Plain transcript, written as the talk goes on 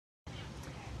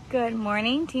Good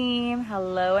morning, team.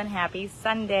 Hello and happy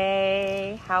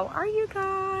Sunday. How are you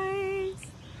guys?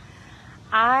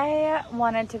 I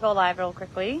wanted to go live real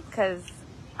quickly because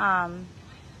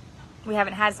we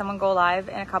haven't had someone go live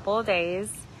in a couple of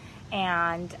days,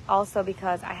 and also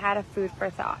because I had a food for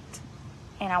thought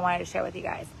and I wanted to share with you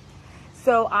guys.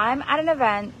 So I'm at an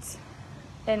event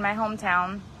in my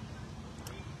hometown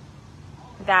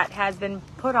that has been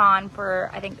put on for,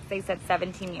 I think they said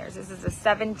 17 years. This is the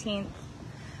 17th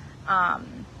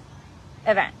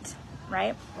event,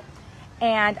 right?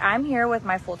 And I'm here with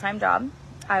my full-time job.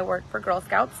 I work for Girl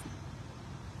Scouts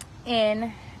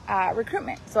in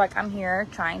recruitment. So like I'm here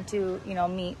trying to,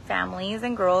 meet families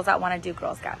and girls that want to do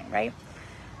Girl Scouting, right?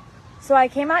 So I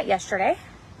came out yesterday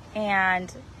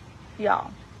and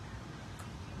y'all,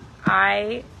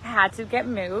 I had to get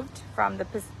moved from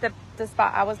the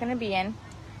spot I was going to be in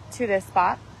to this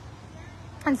spot.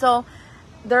 And so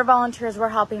their volunteers were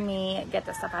helping me get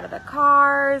the stuff out of the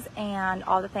cars and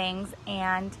all the things.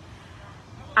 And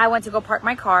I went to go park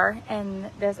my car,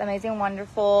 and this amazing,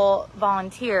 wonderful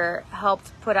volunteer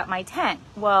helped put up my tent.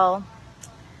 Well,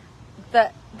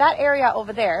 that area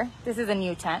over there, this is a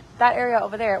new tent, that area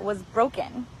over there was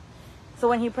broken. So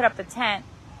when he put up the tent,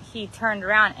 he turned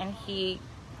around and he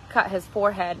cut his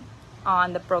forehead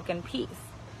on the broken piece.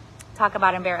 Talk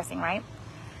about embarrassing, right?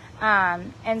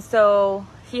 And so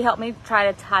he helped me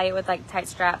try to tie it with like tight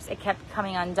straps. It kept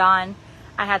coming undone.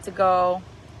 I had to go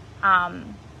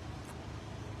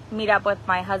meet up with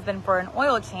my husband for an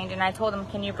oil change, and I told him,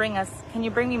 can you bring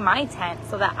me my tent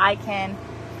so that I can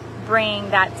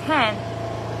bring that tent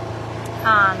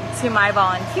to my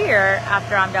volunteer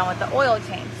after I'm done with the oil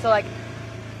change. So like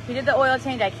he did the oil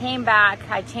change, I came back,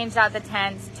 I changed out the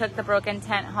tents, took the broken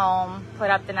tent home, put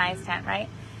up the nice tent, right?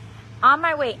 On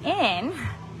my way in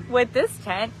with this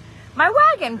tent, my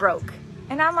wagon broke.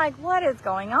 And I'm like, what is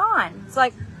going on? So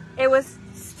like, it was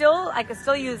still, I could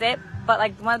still use it, but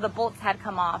like one of the bolts had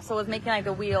come off. So it was making like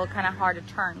the wheel kind of hard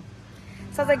to turn.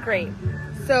 So I was like, great.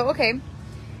 So, okay,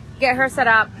 get her set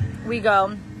up, we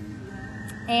go.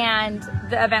 And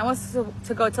the event was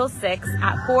to go till 6.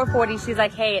 At 4:40, she's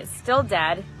like, hey, it's still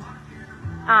dead.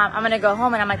 I'm gonna go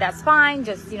home. And I'm like, that's fine.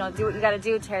 Just, do what you gotta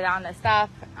do, tear down the stuff,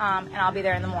 and I'll be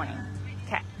there in the morning.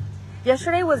 Okay.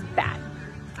 Yesterday was bad.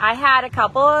 I had a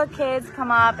couple of kids come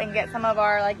up and get some of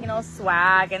our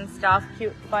swag and stuff,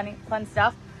 cute, fun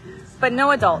stuff, but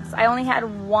no adults. I only had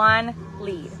one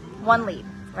lead,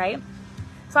 right?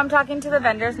 So I'm talking to the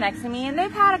vendors next to me, and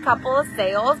they've had a couple of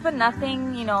sales, but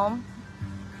nothing,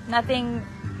 nothing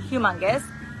humongous.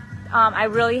 I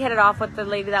really hit it off with the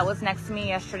lady that was next to me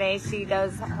yesterday. She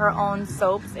does her own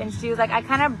soaps, and she was like, I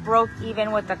kind of broke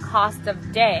even with the cost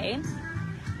of day,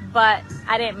 but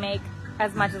I didn't make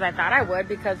as much as I thought I would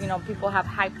because, people have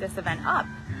hyped this event up.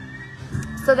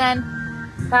 So then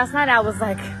last night I was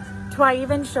like, do I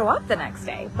even show up the next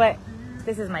day? But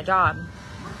this is my job.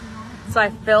 So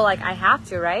I feel like I have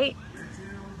to, right?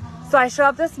 So I show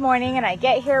up this morning and I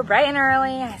get here bright and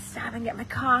early. I stop and get my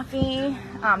coffee.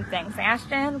 Thanks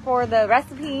Ashton for the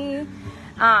recipe.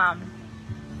 And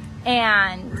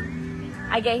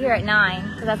I get here at 9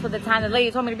 because that's what the time the lady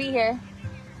told me to be here.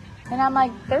 And I'm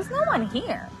like, there's no one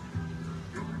here.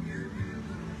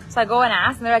 So I go and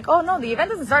ask, and they're like, oh no, the event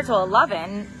doesn't start till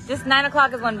 11. Just 9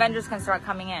 o'clock is when vendors can start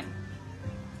coming in.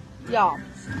 Y'all,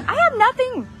 I have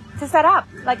nothing to set up.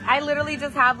 Like, I literally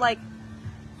just have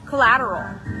collateral,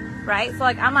 right? So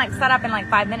I'm set up in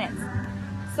 5 minutes.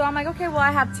 So I'm like, okay, well,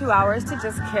 I have 2 hours to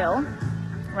just kill,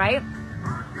 right?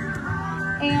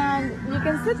 And you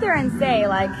can sit there and say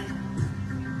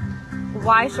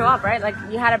why show up, right?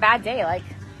 You had a bad day,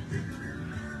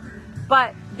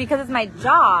 but because it's my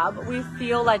job, we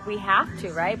feel like we have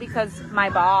to, right? Because my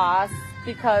boss,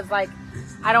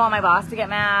 I don't want my boss to get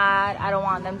mad. I don't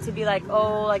want them to be like,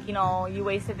 oh, you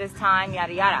wasted this time,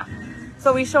 yada, yada.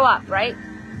 So we show up, right?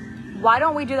 Why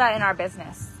don't we do that in our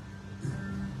business?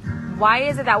 Why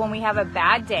is it that when we have a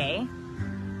bad day,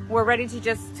 we're ready to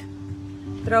just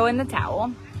throw in the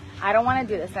towel? I don't want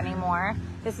to do this anymore.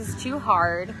 This is too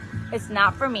hard. It's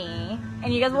not for me.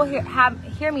 And you guys will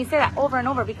hear me say that over and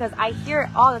over because I hear it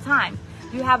all the time.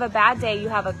 You have a bad day. You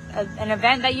have an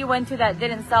event that you went to that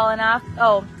didn't sell enough.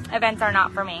 Oh, events are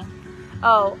not for me.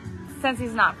 Oh,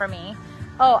 Scentsy's not for me.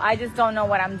 Oh, I just don't know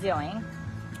what I'm doing.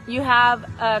 You have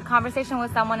a conversation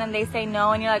with someone and they say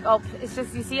no, and you're like, oh, it's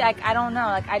just, you see, I don't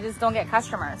know. I just don't get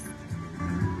customers.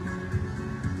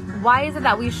 Why is it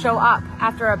that we show up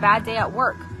after a bad day at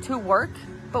work to work,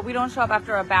 but we don't show up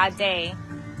after a bad day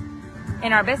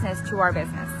in our business to our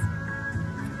business?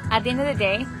 At the end of the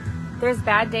day, there's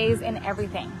bad days in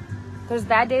everything. There's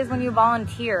bad days when you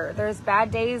volunteer. There's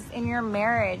bad days in your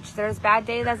marriage. There's bad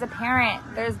days as a parent.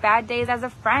 There's bad days as a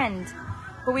friend.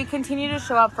 But we continue to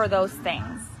show up for those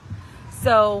things.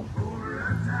 So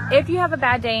if you have a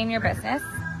bad day in your business,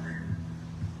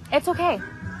 it's okay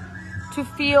to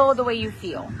feel the way you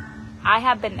feel. I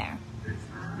have been there.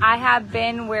 I have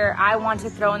been where I want to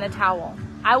throw in the towel.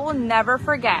 I will never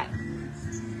forget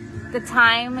the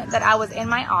time that I was in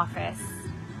my office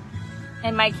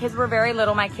and my kids were very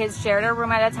little. My kids shared a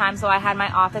room at a time, so I had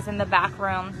my office in the back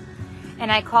room.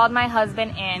 And I called my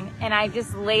husband in and I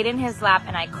just laid in his lap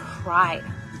and I cried.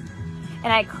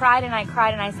 And I cried and I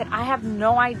cried and I said, I have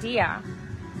no idea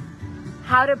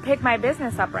how to pick my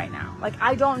business up right now. Like,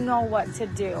 I don't know what to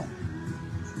do.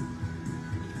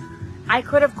 I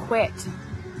could have quit.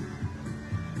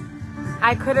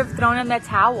 I could have thrown in the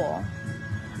towel.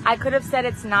 I could have said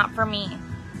it's not for me,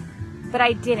 but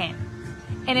I didn't.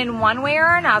 And in one way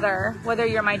or another, whether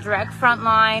you're my direct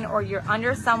frontline or you're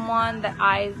under someone that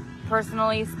I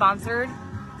personally sponsored,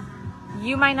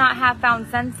 you might not have found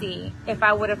Scentsy if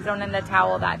I would have thrown in the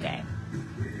towel that day.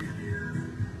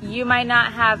 You might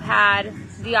not have had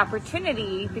the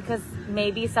opportunity because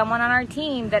maybe someone on our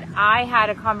team that I had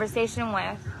a conversation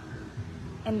with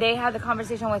and they had the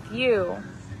conversation with you,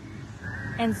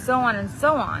 and so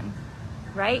on,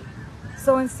 right?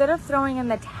 So instead of throwing in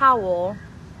the towel,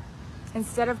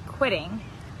 instead of quitting,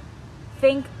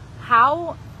 think,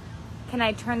 how can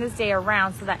I turn this day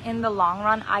around so that in the long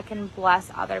run I can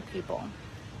bless other people?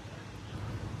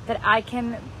 That I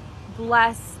can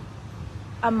bless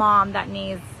a mom that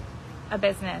needs a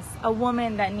business, a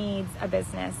woman that needs a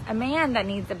business, a man that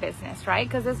needs a business, right?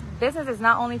 Because this business is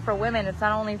not only for women, it's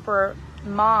not only for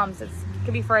moms, it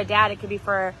could be for a dad, it could be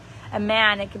for a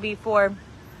man, it could be for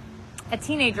a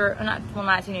teenager, not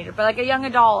a teenager, but like a young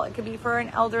adult, it could be for an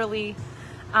elderly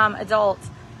adult,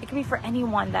 it could be for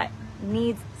anyone that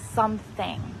needs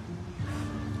something.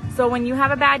 So when you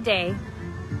have a bad day,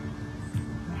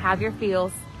 have your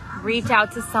feels, reach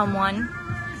out to someone,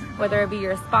 whether it be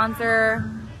your sponsor,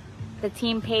 the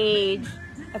team page,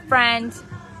 a friend,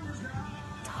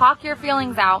 talk your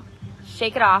feelings out,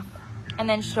 shake it off, and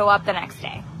then show up the next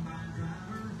day.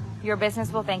 Your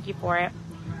business will thank you for it.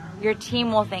 Your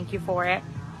team will thank you for it.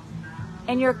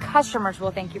 And your customers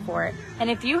will thank you for it. And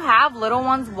if you have little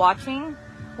ones watching,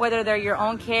 whether they're your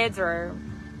own kids or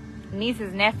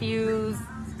nieces, nephews,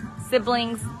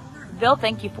 siblings, they'll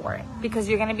thank you for it because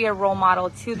you're going to be a role model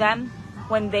to them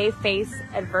when they face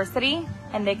adversity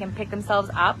and they can pick themselves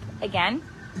up again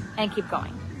and keep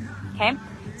going. Okay?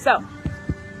 So,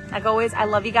 like always, I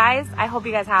love you guys. I hope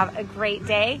you guys have a great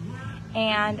day,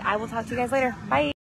 and I will talk to you guys later. Bye.